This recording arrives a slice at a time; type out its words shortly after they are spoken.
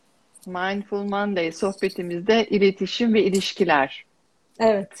Mindful Monday sohbetimizde iletişim ve ilişkiler.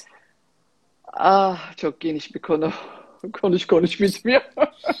 Evet. Ah, çok geniş bir konu. Konuş konuş bitmiyor.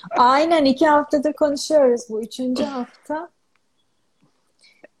 Aynen 2 haftadır konuşuyoruz. Bu 3. hafta.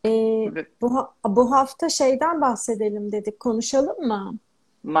 Ve Bu hafta şeyden bahsedelim dedik. Konuşalım mı?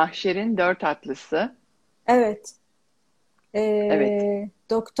 Mahşer'in dört atlısı. Evet. Evet.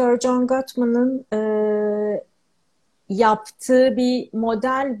 Dr. John Gottman'ın yaptığı bir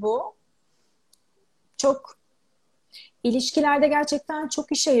model bu. Çok ilişkilerde gerçekten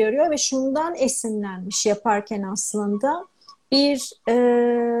çok işe yarıyor ve şundan esinlenmiş yaparken aslında bir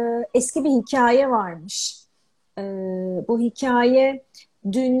eski bir hikaye varmış. E, Bu hikaye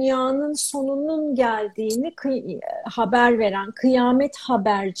dünyanın sonunun geldiğini haber veren kıyamet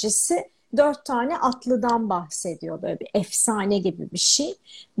habercisi 4 tane atlıdan bahsediyor. Böyle bir efsane gibi bir şey.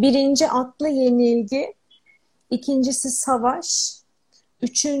 Birinci atlı yenilgi, ikincisi savaş,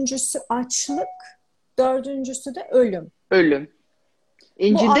 üçüncüsü açlık, dördüncüsü de ölüm. Ölüm. Bu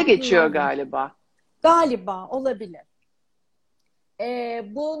İncil'de geçiyor atlılardan galiba. galiba olabilir.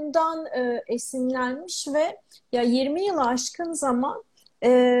 Bundan esinlenmiş ve ya 20 yılı aşkın zaman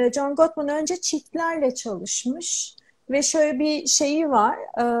John Gottman önce çiftlerle çalışmış ve şöyle bir şeyi var,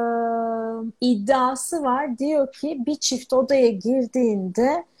 iddiası var. Diyor ki bir çift odaya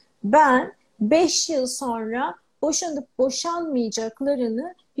girdiğinde ben 5 yıl sonra boşanıp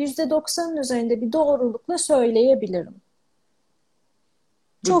boşanmayacaklarını %90'ın üzerinde bir doğrulukla söyleyebilirim.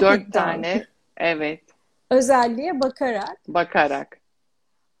 Bu Çok dört iddialı. tane, evet, Özelliğe bakarak. bakarak.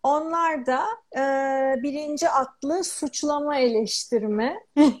 Onlar da birinci atlı suçlama eleştirme.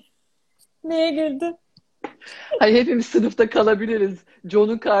 Neye güldün? Hayır, hepimiz sınıfta kalabiliriz.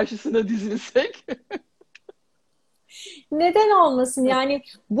 John'un karşısına dizilsek. Neden olmasın? Yani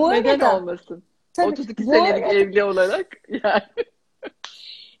bu Neden arada olmasın? tabii 32 bu senelik arada evli olarak yani.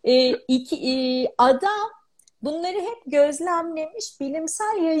 adam bunları hep gözlemlemiş,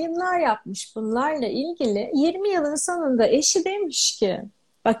 bilimsel yayınlar yapmış bunlarla ilgili. 20 yılın sonunda eşi demiş ki,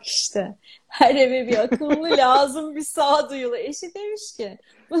 bak işte her eve bir akıllı lazım, bir sağduyulu. Eşi demiş ki,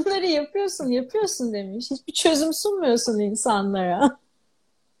 bunları yapıyorsun, yapıyorsun demiş. Hiçbir çözüm sunmuyorsun insanlara.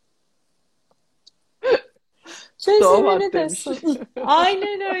 So what Çözümünü de demiş. sun.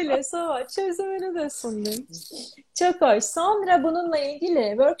 Aynen öyle. Savaş. Çözümünü de sun demiş. Çok hoş. Sonra bununla ilgili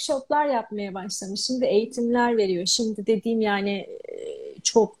workshoplar yapmaya başlamış. Şimdi eğitimler veriyor. Şimdi dediğim yani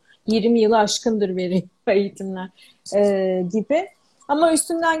çok 20 yılı aşkındır veriyor eğitimler gibi. Ama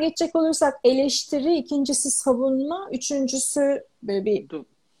üstünden geçecek olursak eleştiri, ikincisi savunma, üçüncüsü böyle bir Du-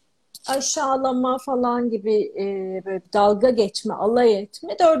 aşağılama falan gibi böyle dalga geçme, alay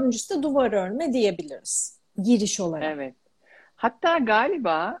etme, dördüncüsü de duvar örme diyebiliriz. Giriş olarak. Evet. Hatta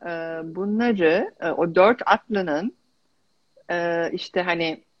galiba bunları o dört atlının işte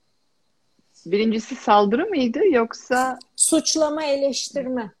hani birincisi saldırı mıydı yoksa Suçlama,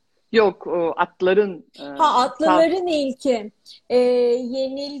 eleştirme. yok, o atların Ha, sal atlıların ilki.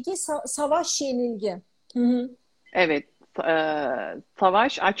 Yenilgi, savaş yenilgi. Hı hı. evet, e,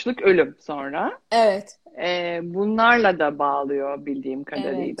 savaş, açlık, ölüm sonra. Evet, Bunlarla da bağlıyor bildiğim evet.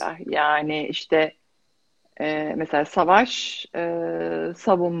 kadarıyla. Yani işte mesela savaş,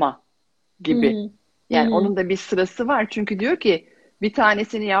 savunma Hı gibi. hı. Hı Yani hı. onun da bir sırası var. Çünkü diyor ki bir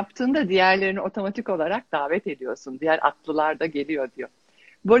tanesini yaptığında diğerlerini otomatik olarak davet ediyorsun. Diğer atlılar da geliyor diyor.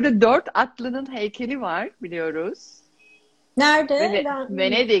 Bu arada dört atlının heykeli var biliyoruz. Nerede? Ben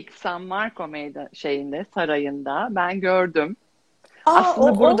Venedik San Marco şeyinde, sarayında ben gördüm. o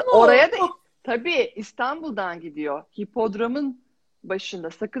Aslında o burada mu? oraya da tabii İstanbul'dan gidiyor. Hipodromun başında,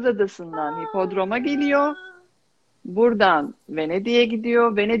 Sakız Adası'ndan hipodroma geliyor. Buradan Venedik'e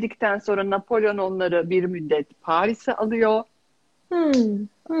gidiyor. Venedik'ten sonra Napolyon onları bir müddet Paris'e alıyor. Hmm,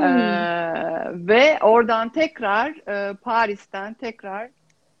 Ee, hmm. ve oradan tekrar Paris'ten tekrar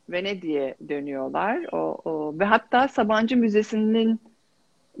Venedik'e dönüyorlar. Ve hatta Sabancı Müzesi'nin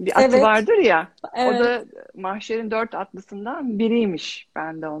bir atı Evet, vardır ya. O evet. da Mahşer'in dört atlısından biriymiş.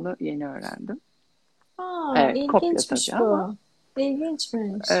 Ben de onu yeni öğrendim. Kopya tabii İlginçmiş ama. bu.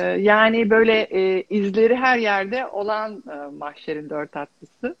 İlginçmiş. Yani böyle izleri her yerde olan Mahşer'in dört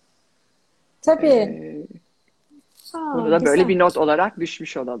atlısı. Tabii. E, Bunu da böyle Güzel. bir not olarak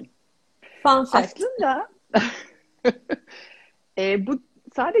düşmüş olalım. Fun fact. Aslında bu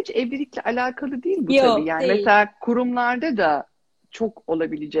sadece evlilikle alakalı değil bu tabii. Yok, Yani değil. mesela kurumlarda da çok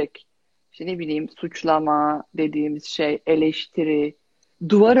olabilecek, işte ne bileyim, suçlama dediğimiz şey, eleştiri,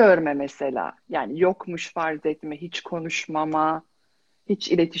 duvar örme mesela. Yani yokmuş farz etme, hiç konuşmama, hiç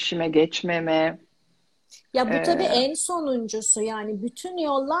iletişime geçmeme. Ya bu tabii E, en sonuncusu, yani bütün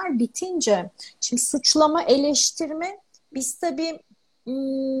yollar bitince şimdi suçlama eleştirme biz tabii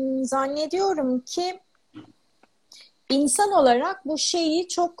zannediyorum ki İnsan olarak bu şeyi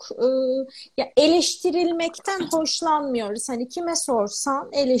çok ya eleştirilmekten hoşlanmıyoruz. Hani kime sorsan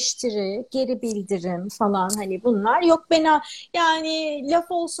eleştiri, geri bildirim falan hani bunlar. Yok bana yani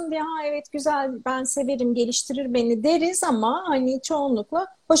laf olsun diye ha evet güzel ben severim geliştirir beni deriz ama hani çoğunlukla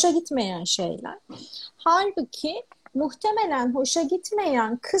hoşa gitmeyen şeyler. Halbuki muhtemelen hoşa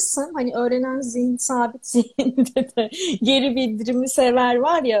gitmeyen kısım hani öğrenen zihin sabit zihinde de geri bildirimi sever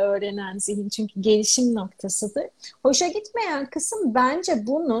var ya öğrenen zihin çünkü gelişim noktasıdır. Hoşa gitmeyen kısım bence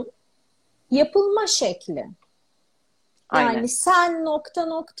bunun yapılma şekli. Yani Aynen. sen nokta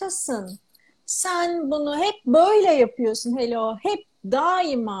noktasın. Sen bunu hep böyle yapıyorsun hello. Hep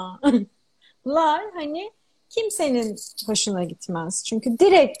daima lar hani kimsenin hoşuna gitmez. Çünkü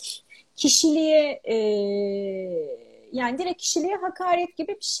direkt kişiliğe yani direkt kişiliğe hakaret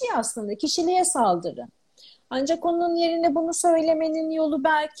gibi bir şey aslında. Kişiliğe saldırı. Ancak onun yerine bunu söylemenin yolu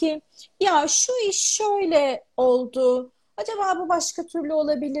belki ya şu iş şöyle oldu. Acaba bu başka türlü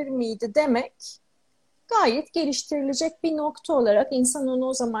olabilir miydi demek gayet geliştirilecek bir nokta olarak insan onu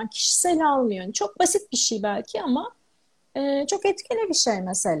o zaman kişisel almıyor. Yani çok basit bir şey belki ama çok etkili bir şey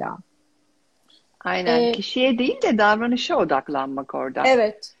mesela. Aynen. E, Kişiye değil de davranışa odaklanmak orada.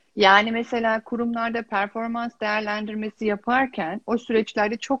 evet. Yani mesela kurumlarda performans değerlendirmesi yaparken o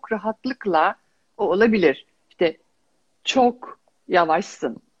süreçlerde çok rahatlıkla o olabilir. İşte çok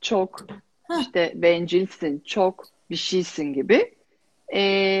yavaşsın, çok Heh, işte bencilsin, çok bir şeysin gibi.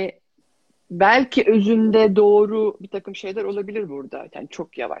 Ee, Belki özünde doğru bir takım şeyler olabilir burada. Yani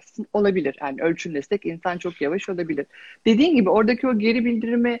çok yavaşsın, olabilir. Yani ölçümlesek insan çok yavaş olabilir. Dediğin gibi oradaki o geri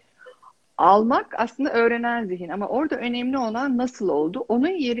bildirimi almak aslında öğrenen zihin ama orada önemli olan nasıl oldu? Onun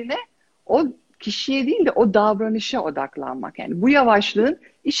yerine o kişiye değil de o davranışa odaklanmak. Yani bu yavaşlığın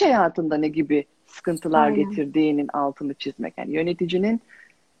iş hayatında ne gibi sıkıntılar aynen. getirdiğinin altını çizmek. Yani yöneticinin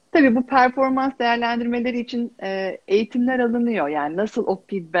tabii bu performans değerlendirmeleri için eğitimler alınıyor. Yani nasıl o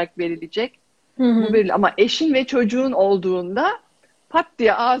feedback verilecek? Hı Bu hı. belirli ama eşin ve çocuğun olduğunda pat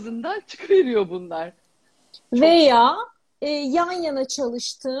diye ağzından çıkıveriyor bunlar. Çok Veya yan yana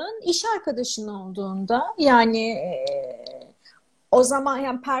çalıştığın iş arkadaşın olduğunda yani o zaman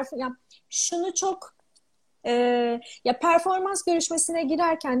yani şunu çok e, ya performans görüşmesine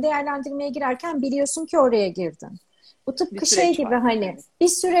girerken değerlendirmeye girerken biliyorsun ki oraya girdin. Bu bir tıpkı şey süreç gibi var. hani Evet. bir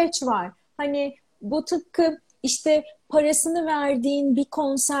süreç var. Hani bu tıpkı işte parasını verdiğin bir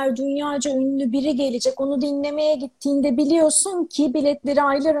konser dünyaca ünlü biri gelecek. Onu dinlemeye gittiğinde biliyorsun ki biletleri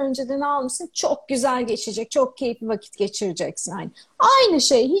aylar önceden almışsın. Çok güzel geçecek. Çok keyifli vakit geçireceksin. Hani aynı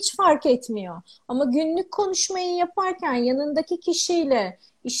şey hiç fark etmiyor. Ama günlük konuşmayı yaparken yanındaki kişiyle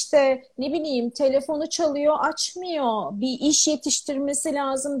işte ne bileyim telefonu çalıyor açmıyor. Bir iş yetiştirmesi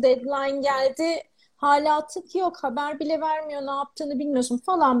lazım. Deadline geldi. Hala tık yok. Haber bile vermiyor. Ne yaptığını bilmiyorsun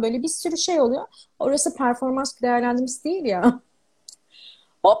falan böyle bir sürü şey oluyor. Orası performans değerlendirmesi değil ya.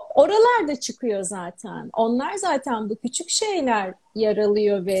 Hop oralarda çıkıyor zaten. Onlar zaten bu küçük şeyler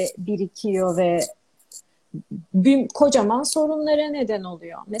yaralıyor ve birikiyor ve kocaman sorunlara neden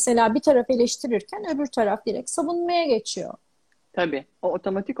oluyor. Mesela bir taraf eleştirirken öbür taraf direkt savunmaya geçiyor. Tabii. O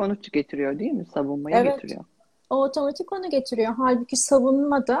otomatik onu getiriyor değil mi? Savunmayı Evet. getiriyor. O otomatik onu getiriyor. Halbuki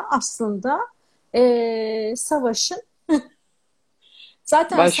savunma da aslında savaşın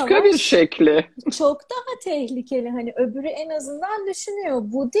zaten Başka bir savaş şekli. çok daha tehlikeli. Hani öbürü en azından düşünüyor.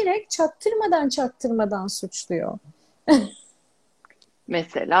 Bu direkt çaktırmadan suçluyor.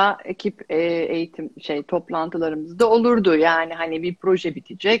 Mesela ekip eğitim toplantılarımızda olurdu. Yani hani bir proje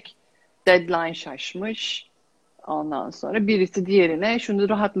bitecek, deadline şaşmış. Ondan sonra birisi diğerine şunu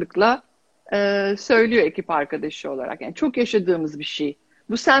rahatlıkla söylüyor ekip arkadaşı olarak. Yani çok yaşadığımız bir şey.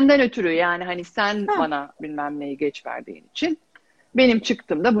 Bu senden ötürü yani hani sen Ha, bana bilmem neyi geç verdiğin için benim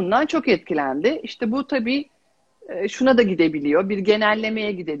çıktığımda bundan çok etkilendi. İşte bu tabii şuna da gidebiliyor. Bir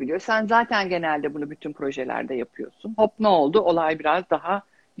genellemeye gidebiliyor. Sen zaten genelde bunu bütün projelerde yapıyorsun. Hop ne oldu? Olay biraz daha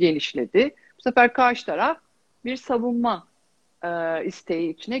genişledi. Bu sefer karşı taraf bir savunma isteği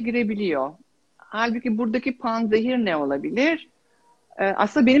içine girebiliyor. Halbuki buradaki panzehir ne olabilir?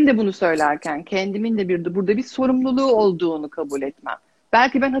 Aslında benim de bunu söylerken kendimin de burada bir sorumluluğu olduğunu kabul etmem.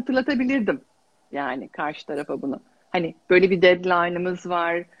 Belki ben hatırlatabilirdim yani karşı tarafa bunu. Hani böyle bir deadline'ımız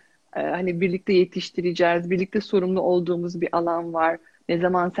var. Hani birlikte yetiştireceğiz. Birlikte sorumlu olduğumuz bir alan var. Ne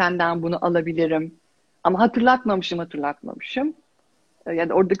zaman senden bunu alabilirim? Ama hatırlatmamışım. Ya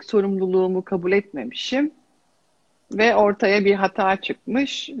da oradaki sorumluluğumu kabul etmemişim. Ve ortaya bir hata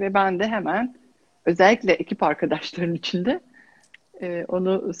çıkmış ve ben de hemen özellikle ekip arkadaşlarının içinde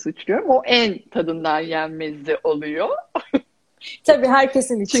onu suçluyorum. O en tadından yenmezi oluyor. Tabii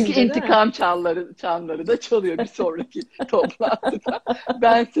herkesin Çünkü içinde değil mi? intikam çanları da çalıyor bir sonraki toplantıda.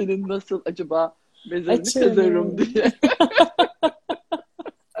 Ben senin nasıl acaba mezarını kazarım Açığını. diye.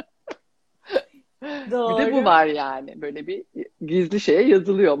 Bir de bu Doğru. var yani. Böyle bir gizli şeye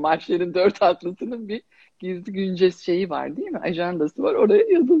yazılıyor. Mahşer'in dört atlısının bir gizli güncez şeyi var değil mi? Ajandası var. Oraya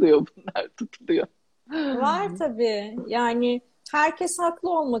yazılıyor bunlar, tutuluyor. Var tabii. Yani herkes haklı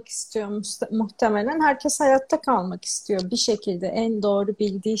olmak istiyor muhtemelen. Herkes hayatta kalmak istiyor bir şekilde, en doğru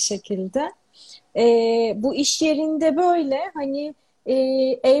bildiği şekilde. Bu iş yerinde böyle hani e,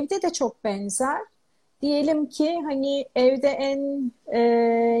 evde de çok benzer. Diyelim ki hani evde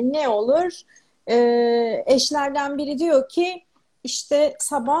ne olur? Eşlerden biri diyor ki işte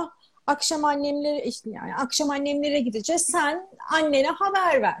sabah akşam annemlere gideceğiz. Sen annene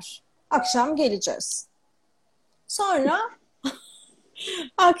haber ver. Akşam geleceğiz. Sonra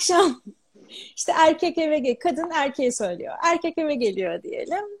akşam işte kadın erkeğe söylüyor. Erkek eve geliyor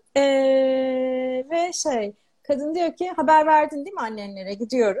diyelim. Ve kadın diyor ki haber verdin değil mi annenlere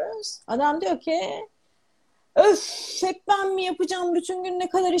gidiyoruz. Adam diyor ki öf hep ben mi yapacağım bütün gün ne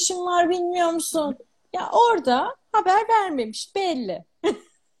kadar işim var bilmiyor musun? Ya orada haber vermemiş belli.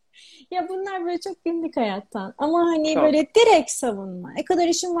 Ya bunlar böyle çok günlük hayattan. Ama hani Çok. böyle direkt savunma. Ne kadar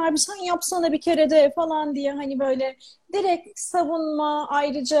işin var bir sen yapsana bir kere de falan diye hani böyle direkt savunma,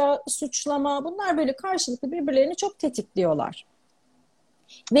 ayrıca suçlama bunlar böyle karşılıklı birbirlerini çok tetikliyorlar.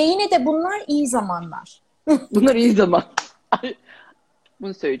 Ve yine de bunlar iyi zamanlar. Bunlar iyi zaman. Ay,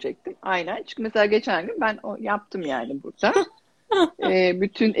 bunu söyleyecektim. Aynen. Çünkü mesela geçen gün ben o yaptım yani burada.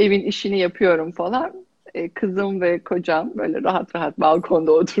 Bütün evin işini yapıyorum falan. Kızım ve kocam böyle rahat rahat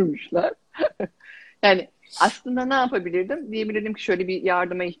balkonda oturmuşlar. Yani aslında ne yapabilirdim? Diyebilirdim ki şöyle bir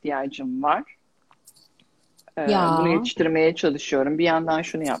yardıma ihtiyacım var. Bunu Ya yetiştirmeye çalışıyorum. Bir yandan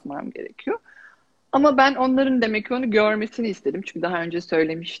şunu yapmam gerekiyor. Ama ben onların demek ki onu görmesini istedim. Çünkü daha önce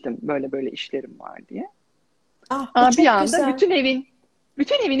söylemiştim böyle böyle işlerim var diye. bu Bir çok anda güzel.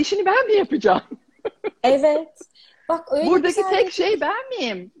 bütün evin işini ben mi yapacağım? Evet. Bak öyle Buradaki güzel tek bir... şey ben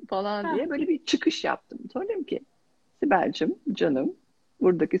miyim falan Heh, diye böyle bir çıkış yaptım. Sonra dedim ki Sibel'cim canım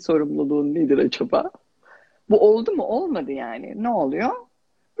buradaki sorumluluğun nedir acaba? Bu oldu mu? Olmadı yani. Ne oluyor?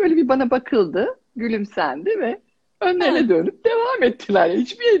 Böyle bir bana bakıldı, gülümsendi ve heh. önlerine dönüp devam ettiler.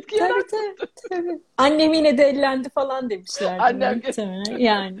 Hiçbir etki Tabii tabii yaratmadı. tabii. Annem yine de ellendi falan demişlerdir Annem muhtemelen.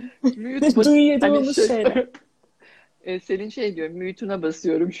 Yani mute but hani duyduğumuz şeyler. Selin şey diyor, mute'una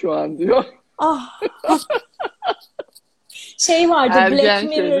basıyorum şu an diyor. Ah, vardı Ergen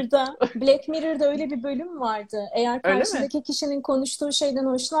şeydi. Black Mirror'da öyle bir bölüm vardı. Eğer Öyle mi? karşındaki kişinin konuştuğu şeyden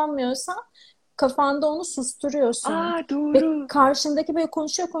hoşlanmıyorsan kafanda onu susturuyorsun. Ve Doğru. karşındaki böyle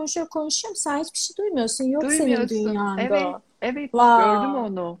konuşuyor konuşuyor konuşuyor. Sen hiçbir şey duymuyorsun. Yok senin Duymuyorsun. Evet, dünyanda. evet. Gördüm Wow.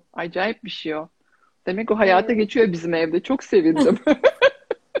 onu. Acayip bir şey o. Demek o hayata Evet. geçiyor bizim evde. Çok sevindim.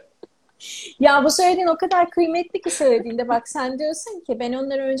 Ya bu söylediğin o kadar kıymetli ki söylediğinde bak sen diyorsun ki ben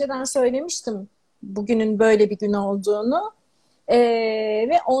onları önceden söylemiştim bugünün böyle bir gün olduğunu. Ee,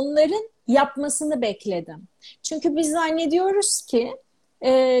 Ve onların yapmasını bekledim. Çünkü biz zannediyoruz ki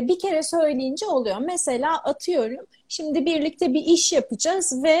bir kere söyleyince oluyor. Mesela atıyorum şimdi birlikte bir iş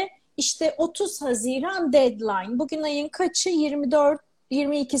yapacağız ve işte 30 Haziran deadline. Bugün ayın kaçı? 24,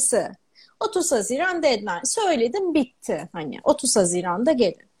 22'si. 30 Haziran deadline. Söyledim bitti. Hani 30 Haziran'da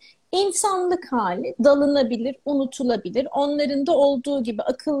gelin. İnsanlık hali dalınabilir, unutulabilir. Onların da olduğu gibi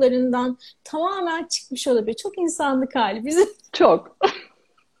akıllarından tamamen çıkmış olabilir. Çok insanlık hali. Bizim Çok.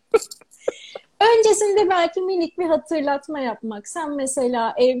 öncesinde belki minik bir hatırlatma yapmak. Sen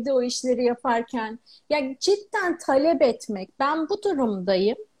mesela evde o işleri yaparken ya cidden talep etmek. Ben bu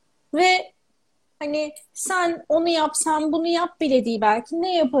durumdayım ve hani sen onu yap, sen bunu yap bile değil belki.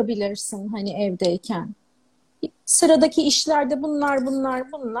 Ne yapabilirsin hani evdeyken? Sıradaki işlerde bunlar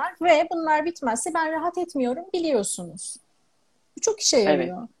ve bunlar bitmezse ben rahat etmiyorum biliyorsunuz. Bu çok işe Evet.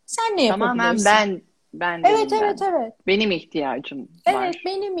 yarıyor. Sen ne Tamamen yapabilirsin? Evet, evet, bendelimden. evet. Benim ihtiyacım Evet, var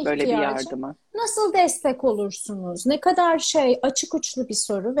benim böyle bir ihtiyacım. yardıma. Nasıl destek olursunuz? Ne kadar açık uçlu bir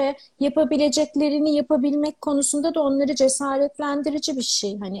soru ve yapabileceklerini yapabilmek konusunda da onları cesaretlendirici bir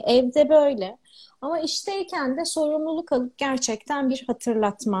şey. Hani evde böyle. Ama işteyken de sorumluluk alıp gerçekten bir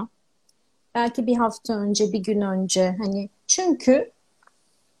hatırlatma. Belki bir hafta önce, bir gün önce. Hani çünkü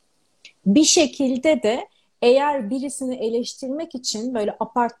bir şekilde de eğer birisini eleştirmek için böyle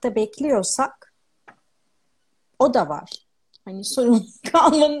apartta bekliyorsak o da var. Hani sorun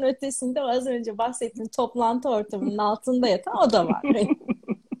kalmanın ötesinde az önce bahsettiğim toplantı ortamının altında yatan o da var. Hani,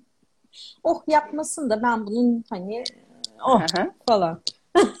 oh yapmasın da ben bunun hani oh falan.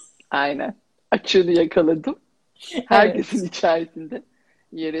 Aynen. Açığını yakaladım. Evet. Herkesin içerisinde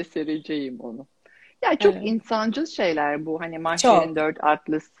yere sereceğim onu. Ya çok Evet. insancıl şeyler bu. Hani mahşerin Çok. dört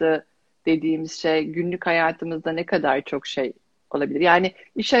atlısı dediğimiz şey günlük hayatımızda ne kadar çok şey olabilir. Yani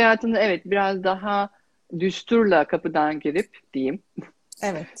iş hayatında evet biraz daha düsturla kapıdan girip diyeyim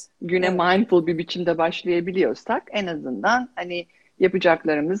Evet. güne Evet. mindful bir biçimde başlayabiliyorsak en azından hani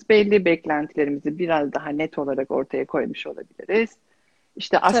yapacaklarımız belli, beklentilerimizi biraz daha net olarak ortaya koymuş olabiliriz.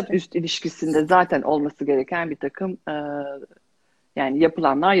 İşte ast Tabii. üst ilişkisinde zaten olması gereken bir takım yani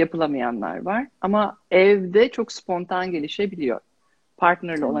yapılanlar, yapılamayanlar var. Ama evde çok spontan gelişebiliyor.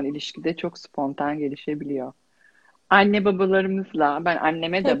 Partnerle Tabii. olan ilişkide çok spontan gelişebiliyor. Anne babalarımızla, ben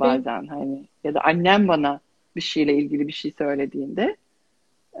anneme de Tabii. bazen hani ya da annem bana bir şeyle ilgili bir şey söylediğinde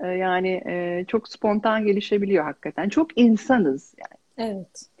yani çok spontan gelişebiliyor hakikaten. Çok insanız yani.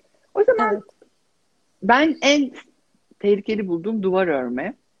 Evet. O zaman Evet. ben en tehlikeli bulduğum duvar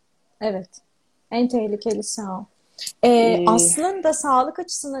örme. Evet. En tehlikelisi o. E, Aslında sağlık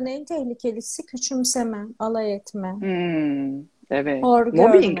açısından en tehlikelisi küçümseme, alay etme, evet. hor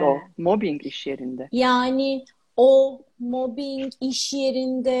Mobbing o. görme. Mobbing iş yerinde. Yani o mobbing iş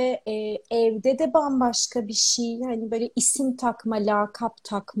yerinde, evde de bambaşka bir şey. Hani böyle isim takma, lakap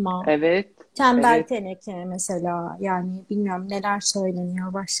takma. Evet. Tembel Evet. teneke mesela. Yani bilmiyorum neler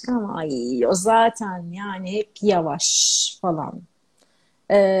söyleniyor başka ama ay, o zaten yani hep yavaş falan.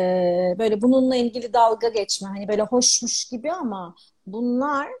 Böyle bununla ilgili dalga geçme. Hani böyle hoşmuş gibi ama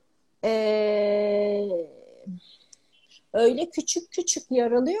bunlar ee, öyle küçük küçük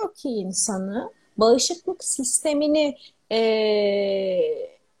yaralıyor ki insanı, bağışıklık sistemini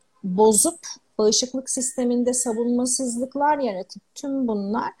bozup bağışıklık sisteminde savunmasızlıklar yaratıp tüm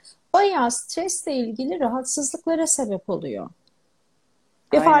bunlar bayağı stresle ilgili rahatsızlıklara sebep oluyor.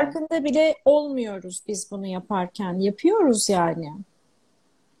 Ve Aynen. farkında bile olmuyoruz biz bunu yaparken. Yapıyoruz yani.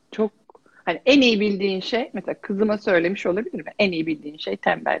 Çok hani en iyi bildiğin şey mesela kızıma söylemiş olabilir mi? En iyi bildiğin şey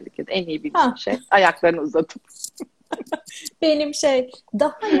tembellik ya da en iyi bildiğin Ha, şey ayaklarını uzatıp. benim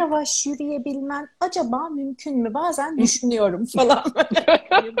daha yavaş yürüyebilmen acaba mümkün mü? Bazen düşünüyorum falan böyle.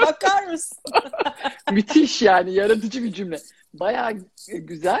 Hani bakar mısın? Müthiş yani yaratıcı bir cümle. Bayağı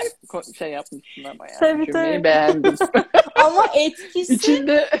güzel şey yapmışsın ama yani Tabii cümleyi tabii. beğendim. Ama etkisi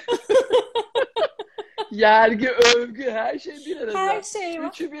İçinde yergi, övgü her şey bir her arada. şey var.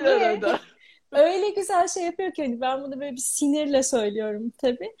 Üçü bir Ve arada. öyle güzel şey yapıyor ki hani ben bunu böyle bir sinirle söylüyorum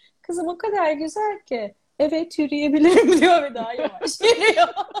tabii. Kızım o kadar güzel ki. Evet yürüyebilirim diyor ve daha yavaş yürüyor.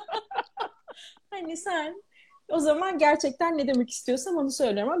 Hani sen o zaman gerçekten ne demek istiyorsam onu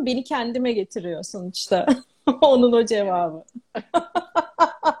söylüyorum ama beni kendime getiriyor sonuçta. Onun o Evet. cevabı.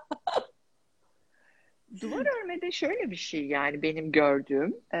 Duvar örmede şöyle bir şey yani benim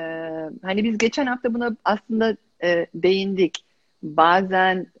gördüğüm. Hani biz geçen hafta buna aslında değindik.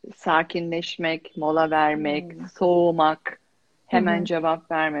 Bazen sakinleşmek, mola vermek, Hmm. soğumak, Hı hemen hı.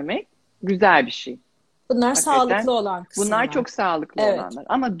 cevap vermemek güzel bir şey. Bunlar Hakikaten. sağlıklı olan Bunlar kısımlar. çok sağlıklı Evet, olanlar.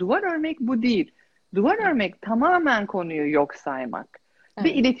 Ama duvar örmek bu değil. Duvar örmek tamamen konuyu yok saymak ve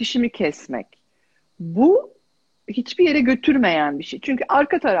evet, iletişimi kesmek. Bu hiçbir yere götürmeyen bir şey. Çünkü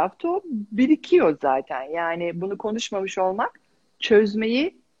arka tarafta o birikiyor zaten. Yani bunu konuşmamış olmak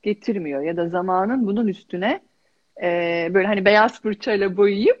çözmeyi getirmiyor. Ya da zamanın bunun üstüne böyle hani beyaz fırçayla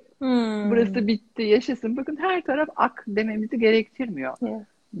boyayıp Hmm. burası bitti yaşasın. Bakın her taraf ak dememizi gerektirmiyor. Evet.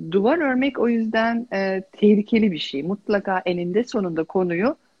 Duvar örmek o yüzden tehlikeli bir şey. Mutlaka eninde sonunda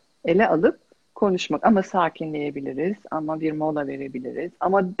konuyu ele alıp konuşmak. Ama sakinleyebiliriz, ama bir mola verebiliriz.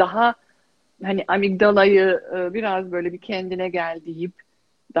 Ama daha hani amigdalayı biraz böyle bir kendine gel deyip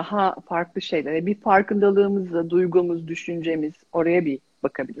daha farklı şeylere, bir farkındalığımızla, duygumuz, düşüncemiz oraya bir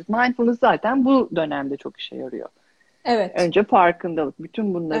bakabiliriz. Mindfulness zaten bu dönemde çok işe yarıyor. Evet. Önce farkındalık. Bütün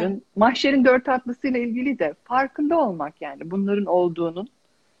Evet. bunların mahşerin dört atlısıyla ilgili de farkında olmak yani bunların olduğunun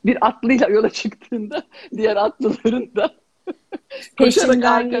bir atlıyla yola çıktığında diğer atlıların da koşarak Peşinden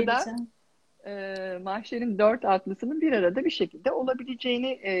arkada geleceğim. mahşerin dört atlısının bir arada bir şekilde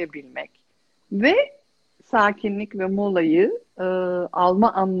olabileceğini bilmek. Ve sakinlik ve molayı alma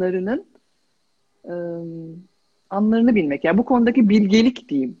e, anlarını bilmek. Yani bu konudaki bilgelik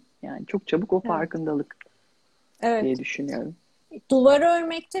diyeyim. Yani çok çabuk o Evet. farkındalık diye Evet. düşünüyorum. Duvar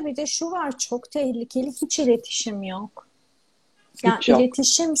örmekte bir de şu var, çok tehlikeli, hiç iletişim yok. Yani Hiç yok.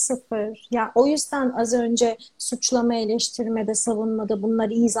 iletişim sıfır. Ya o yüzden az önce suçlama, eleştirmede, savunmada bunlar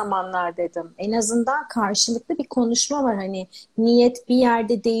iyi zamanlar dedim. En azından karşılıklı bir konuşma var. Hani niyet bir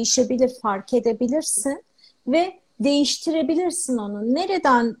yerde değişebilir, fark edebilirsin ve değiştirebilirsin onu.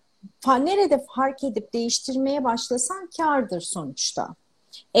 Nerede fark edip değiştirmeye başlasan kârdır sonuçta.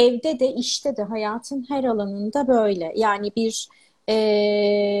 Evde de, işte de, hayatın her alanında böyle. Yani bir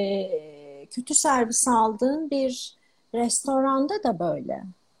kötü servis aldığın bir restoranda da böyle.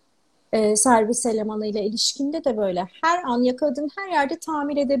 servis elemanıyla ilişkinde de böyle. Her an yakaladığın her yerde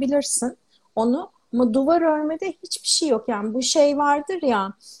tamir edebilirsin onu. Ama duvar örmede hiçbir şey yok. Yani bu şey vardır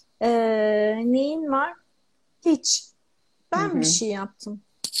ya, e, neyin var? Hiç. Hı Ben bir hı. şey yaptım.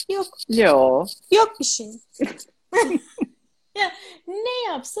 Yok. Yo. Yok bir şey. Ya,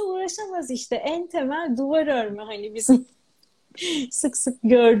 ne yapsa uğraşamaz işte. En temel duvar örme hani bizim sık sık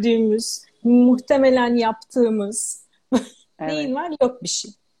gördüğümüz, muhtemelen yaptığımız. Evet. Neyin var? Yok bir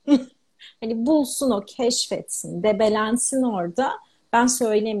şey. Hani bulsun o, keşfetsin, debelensin orada. Ben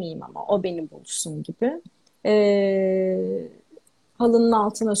söylemeyeyim ama o beni bulsun gibi. Halının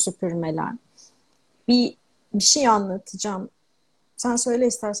altına süpürmeler. Bir, bir şey anlatacağım. Sen söyle,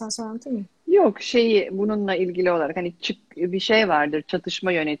 istersen sonra anlatayım mı? Yok şeyi bununla ilgili olarak hani bir şey vardır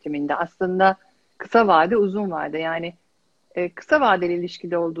çatışma yönetiminde. Aslında kısa vade, uzun vade. Yani kısa vadeli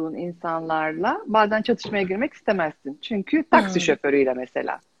ilişkide olduğun insanlarla bazen çatışmaya girmek istemezsin. Çünkü taksi Hmm. şoförüyle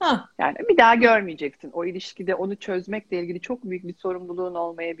mesela. Ha, Yani bir daha görmeyeceksin. O ilişkide onu çözmekle ilgili çok büyük bir sorumluluğun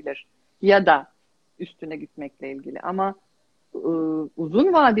olmayabilir. Ya da üstüne gitmekle ilgili. Ama e,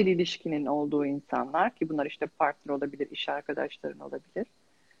 uzun vadeli ilişkinin olduğu insanlar ki bunlar işte partner olabilir, iş arkadaşların olabilir.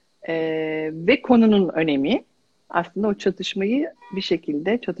 E, ve konunun önemi aslında o çatışmayı bir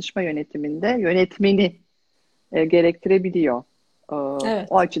şekilde çatışma yönetiminde yönetmeni gerektirebiliyor. O evet.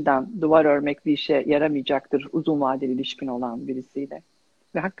 açıdan duvar örmek bir işe yaramayacaktır uzun vadeli ilişkin olan birisiyle.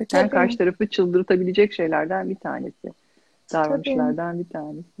 Ve hakikaten karşı Tabii, tarafı çıldırtabilecek şeylerden bir tanesi. tabii. Davranışlardan bir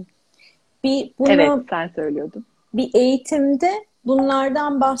tanesi. Bir Evet, bunu sen söylüyordun. bir eğitimde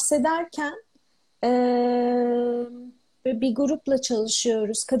bunlardan bahsederken bir grupla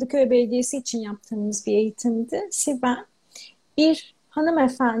çalışıyoruz. Kadıköy Belediyesi için yaptığımız bir eğitimdi. Sibel, bir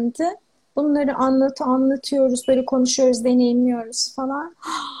hanımefendi, bunları anlatıyoruz, böyle konuşuyoruz, deneyimliyoruz falan.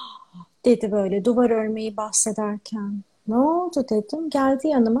 Dedi böyle duvar örmeyi bahsederken. Ne oldu dedim. Geldi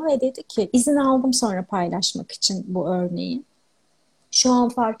yanıma ve dedi ki, izin aldım sonra paylaşmak için bu örneği. Şu an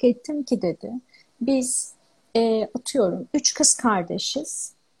fark ettim ki dedi. Biz atıyorum üç kız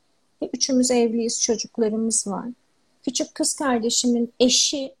kardeşiz. Ve üçümüz evliyiz, çocuklarımız var. Küçük kız kardeşimin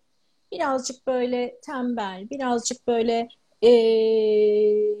eşi birazcık böyle tembel, birazcık böyle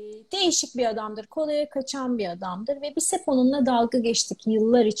değişik bir adamdır, kolaya kaçan bir adamdır ve biz hep onunla dalga geçtik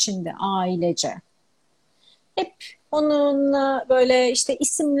yıllar içinde ailece. Hep onunla böyle işte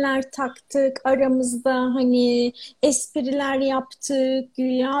isimler taktık, aramızda hani espriler yaptık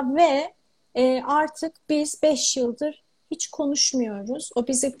güya ve artık biz 5 yıldır hiç konuşmuyoruz. O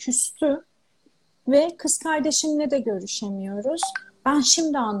bize küstü ve kız kardeşimle de görüşemiyoruz. Ben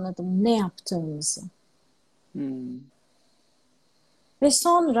şimdi anladım ne yaptığımızı. Hmm. Ve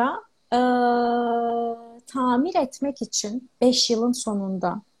sonra tamir etmek için 5 yılın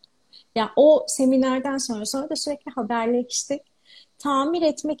sonunda, yani o seminerden sonra da sürekli haberleştik. Tamir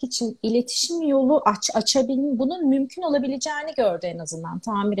etmek için iletişim yolu açabilme, bunun mümkün olabileceğini gördü en azından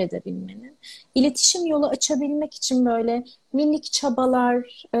tamir edebilmenin. İletişim yolu açabilmek için böyle minik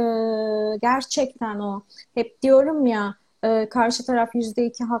çabalar, gerçekten o hep diyorum ya, karşı taraf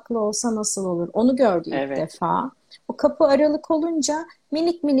 %2 haklı olsa nasıl olur? Onu gördü ilk Evet. defa. O kapı aralık olunca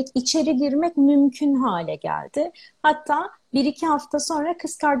minik minik içeri girmek mümkün hale geldi. Hatta bir iki hafta sonra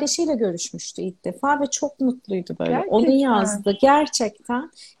kız kardeşiyle görüşmüştü ilk defa ve çok mutluydu böyle. Onu Gerçekten. yazdı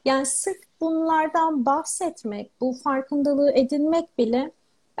gerçekten. Yani sırf bunlardan bahsetmek, bu farkındalığı edinmek bile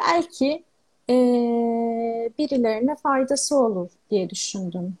belki birilerine faydası olur diye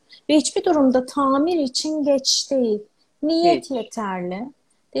düşündüm. Ve hiçbir durumda tamir için geç değil. Niyet Hiç. yeterli.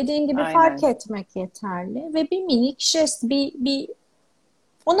 Dediğin gibi fark Aynen. etmek yeterli ve bir minik jest, bir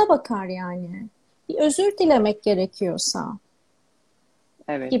ona bakar yani. Bir özür dilemek gerekiyorsa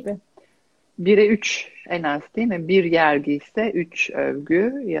Evet. gibi. 1'e 3 en az değil mi? Bir yergi ise 3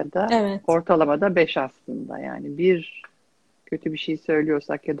 övgü ya da Evet, ortalamada 5 aslında. Yani bir kötü bir şey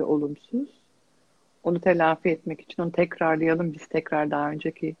söylüyorsak ya da olumsuz onu telafi etmek için onu tekrarlayalım. Biz tekrar daha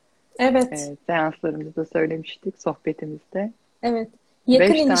önceki evet, seanslarımızda söylemiştik, sohbetimizde. evet.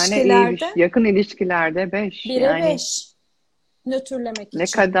 Yakın 5 tane iyi bir ilişkilerde şey. Yakın ilişkilerde 5. 1'e Yani 5 nötrlemek ne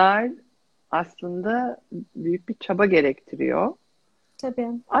için. kadar aslında büyük bir çaba gerektiriyor. Tabii,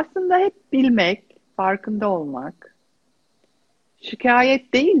 Aslında hep bilmek, farkında olmak,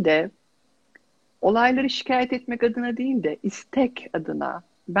 şikayet değil de olayları şikayet etmek adına değil de istek adına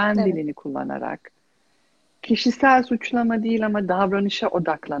ben evet. dilini kullanarak, kişisel suçlama değil ama davranışa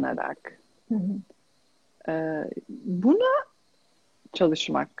odaklanarak Hı hı. buna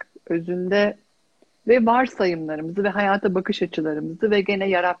çalışmak özünde ve varsayımlarımızı ve hayata bakış açılarımızı ve gene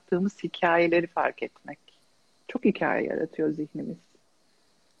yarattığımız hikayeleri fark etmek. Çok hikaye yaratıyor zihnimiz.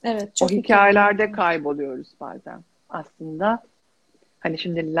 Evet, O çok hikaye hikayelerde yaratıyor. kayboluyoruz bazen. Aslında Hani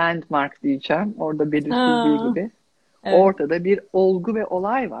şimdi landmark diyeceğim. Orada belirsizliği Ha, gibi. evet. Ortada bir olgu ve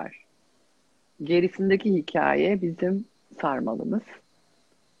olay var. Gerisindeki hikaye bizim sarmalımız.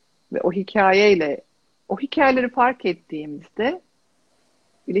 Ve o hikayeleri fark ettiğimizde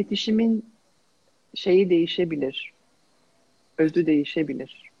iletişimin şeyi değişebilir. Özü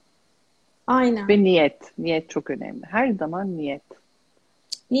değişebilir. Aynen. Ve niyet. Niyet çok önemli. Her zaman niyet.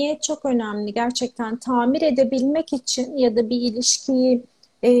 Niyet çok önemli. Gerçekten tamir edebilmek için ya da bir ilişkiyi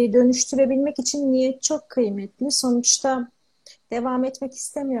dönüştürebilmek için niyet çok kıymetli. Sonuçta devam etmek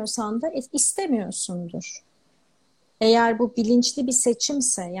istemiyorsan da istemiyorsundur. Eğer bu bilinçli bir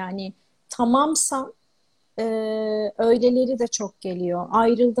seçimse, yani tamamsan, e, öyleleri de çok geliyor.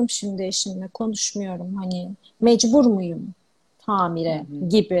 Ayrıldım şimdi eşimle, konuşmuyorum. Hani mecbur muyum Hı tamire hı.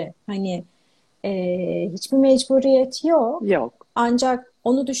 gibi. Hani hiçbir mecburiyet yok. Yok. Ancak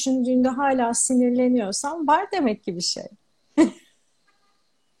onu düşündüğünde hala sinirleniyorsan var demek ki bir şey.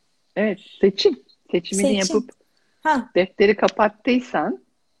 Evet, seçim. Seçimini Seçim. yapıp Ha. defteri kapattıysan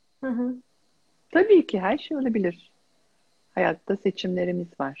Hı hı. tabii ki her şey olabilir. Hayatta seçimlerimiz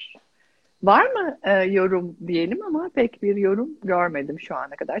var. Var mı yorum diyelim ama pek bir yorum görmedim şu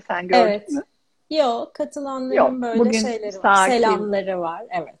ana kadar. Sen gördün mü? Evet. Yok, katılanların Yok. böyle Bugün şeyleri var. sakin Selamları var.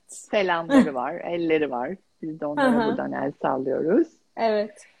 Evet. selamları var, elleri var. Biz de Hı onlara hı. buradan el sallıyoruz.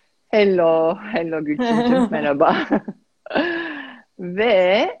 Evet. Hello, hello Gülçincim, merhaba.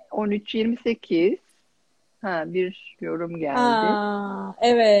 Ve 13:28 bir yorum geldi. Aa,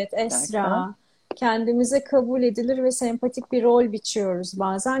 evet Bir dakika. Esra. Kendimize kabul edilir ve sempatik bir rol biçiyoruz.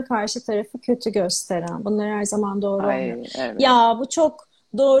 Bazen karşı tarafı kötü gösteren. Bunlar her zaman doğru olmuyor. Ay evet. Ya bu çok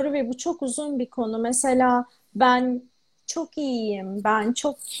doğru ve bu çok uzun bir konu. Mesela ben çok iyiyim, ben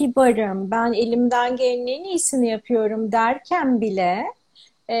çok kibarım, ben elimden gelenin en iyisini yapıyorum derken bile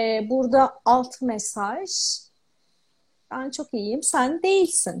burada alt mesaj, ben çok iyiyim, sen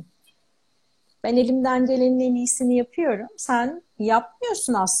değilsin. Ben elimden gelenin en iyisini yapıyorum. Sen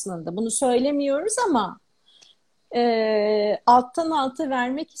yapmıyorsun aslında. Bunu söylemiyoruz ama alttan alta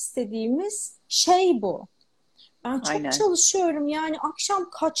vermek istediğimiz şey bu. Ben çok Aynen. çalışıyorum, yani akşam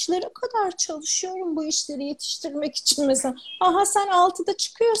kaçlara kadar çalışıyorum bu işleri yetiştirmek için mesela. Aha sen 6'da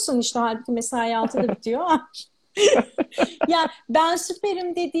çıkıyorsun işte, halbuki mesai 6'da bitiyor. Ya ben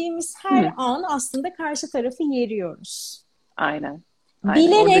süperim dediğimiz her Hı, an aslında karşı tarafı yeriyoruz. aynen. Aynen.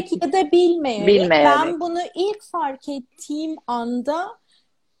 Bilerek Oradaki ya da bilmeyerek, bilmeyerek. ben bunu ilk fark ettiğim anda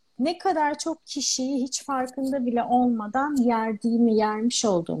ne kadar çok kişiyi hiç farkında bile olmadan yerdiğimi, yermiş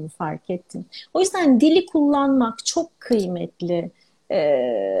olduğumu fark ettim. O yüzden dili kullanmak çok kıymetli.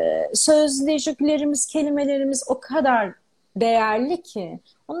 Sözcüklerimiz, kelimelerimiz o kadar değerli ki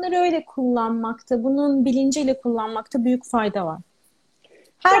onları öyle kullanmakta, bunun bilinciyle kullanmakta büyük fayda var.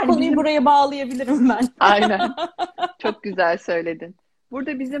 Her Yani konuyu bizim buraya bağlayabilirim ben. aynen. Çok güzel söyledin.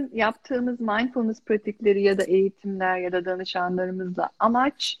 Burada bizim yaptığımız mindfulness pratikleri ya da eğitimler ya da danışanlarımızla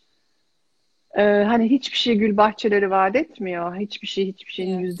amaç hani hiçbir şey gül bahçeleri vaat etmiyor. Hiçbir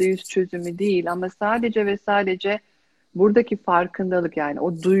şeyin %100 Evet. çözümü değil ama sadece ve sadece buradaki farkındalık yani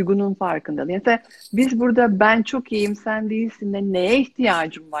o duygunun farkındalığı. Mesela biz burada ben çok iyiyim sen değilsin de neye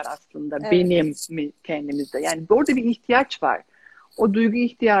ihtiyacım var aslında Evet. benim mi kendimizde? Yani orada bir ihtiyaç var. O duygu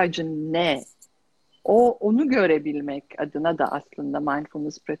ihtiyacın ne? Onu görebilmek adına da aslında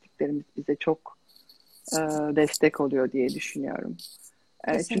mindfulness pratiklerimiz bize çok destek oluyor diye düşünüyorum.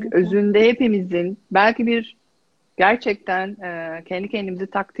 Çünkü Kesinlikle. özünde hepimizin belki bir gerçekten kendi kendimizi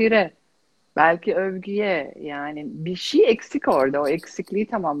takdire, belki övgüye yani bir şey eksik orada. O eksikliği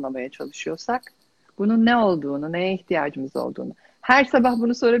tamamlamaya çalışıyorsak bunun ne olduğunu, neye ihtiyacımız olduğunu. Her sabah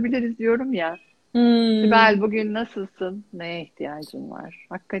bunu sorabiliriz diyorum ya. Hmm. Sibel bugün nasılsın? Neye ihtiyacın var?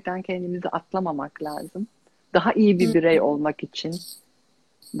 Hakikaten kendimizi atlamamak lazım. Daha iyi bir birey olmak için,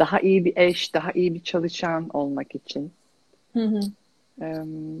 daha iyi bir eş, daha iyi bir çalışan olmak için. Hı hı. Ee,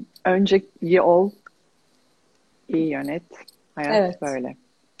 Önce iyi ol, iyi yönet. Hayat Evet. böyle.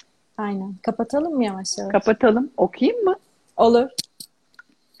 Aynen. Kapatalım mı yavaş yavaş? Kapatalım. Okuyayım mı? Olur.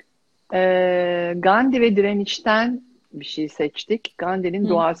 Gandhi ve direnişten bir şey seçtik. Gandhi'nin Hı.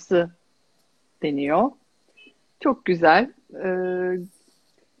 duası deniyor. Çok güzel.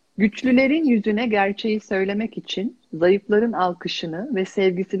 Güçlülerin yüzüne gerçeği söylemek için, zayıfların alkışını ve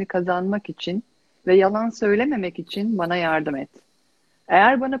sevgisini kazanmak için ve yalan söylememek için bana yardım et.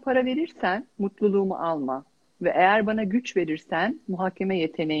 Eğer bana para verirsen mutluluğumu alma ve eğer bana güç verirsen muhakeme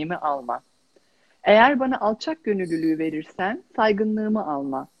yeteneğimi alma. Eğer bana alçak gönüllülüğü verirsen saygınlığımı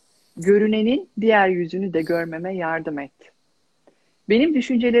alma. Görünenin diğer yüzünü de görmeme yardım et. Benim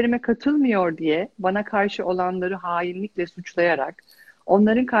düşüncelerime katılmıyor diye bana karşı olanları hainlikle suçlayarak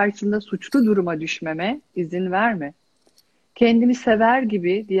onların karşısında suçlu duruma düşmeme izin verme. Kendimi sever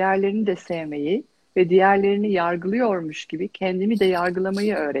gibi diğerlerini de sevmeyi ve diğerlerini yargılıyormuş gibi kendimi de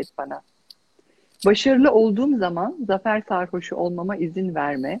yargılamayı öğret bana. Başarılı olduğum zaman zafer sarhoşu olmama izin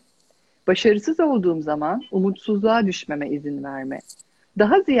verme. Başarısız olduğum zaman umutsuzluğa düşmeme izin verme.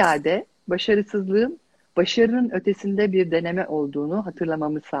 Daha ziyade başarısızlığın başarının ötesinde bir deneme olduğunu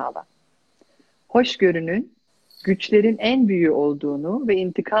hatırlamamı sağla. Hoşgörünün güçlerin en büyüğü olduğunu ve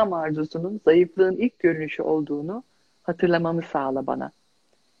intikam arzusunun zayıflığın ilk görünüşü olduğunu hatırlamamı sağla bana.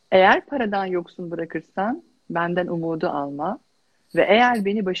 Eğer paradan yoksun bırakırsan benden umudu alma ve eğer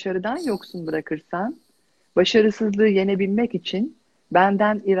beni başarıdan yoksun bırakırsan başarısızlığı yenebilmek için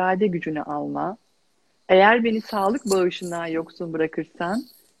benden irade gücünü alma. Eğer beni sağlık bağışından yoksun bırakırsan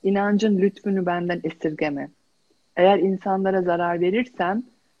inancın lütfunu benden esirgeme. Eğer insanlara zarar verirsem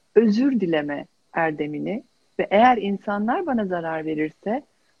özür dileme erdemini ve eğer insanlar bana zarar verirse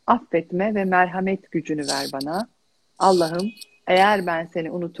affetme ve merhamet gücünü ver bana. Allah'ım eğer ben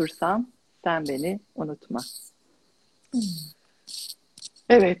seni unutursam sen beni unutma.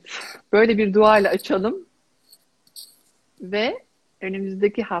 Evet, böyle bir duayla açalım ve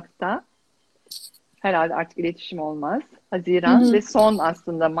önümüzdeki hafta herhalde artık iletişim olmaz. Hı Haziran ve hı. son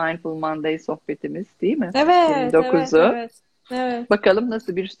aslında Mindful Monday sohbetimiz değil mi? Evet, evet, 29'u. evet. Evet, Bakalım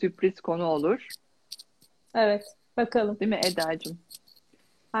nasıl bir sürpriz konu olur. evet. Bakalım. Değil mi Eda'cığım?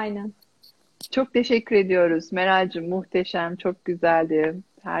 Aynen. Çok teşekkür ediyoruz. Meral'cığım muhteşem, çok güzeldi.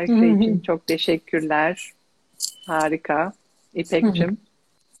 Her Hı şey hı. için çok teşekkürler. Harika. Hı hı. İpek'cim.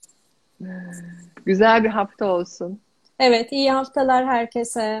 Güzel bir hafta olsun. Evet, iyi haftalar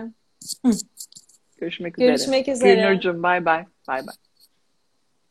herkese. Hı. Görüşmek üzere. Görüşmek üzere. Gülnur'cum bay bay. Bay bay.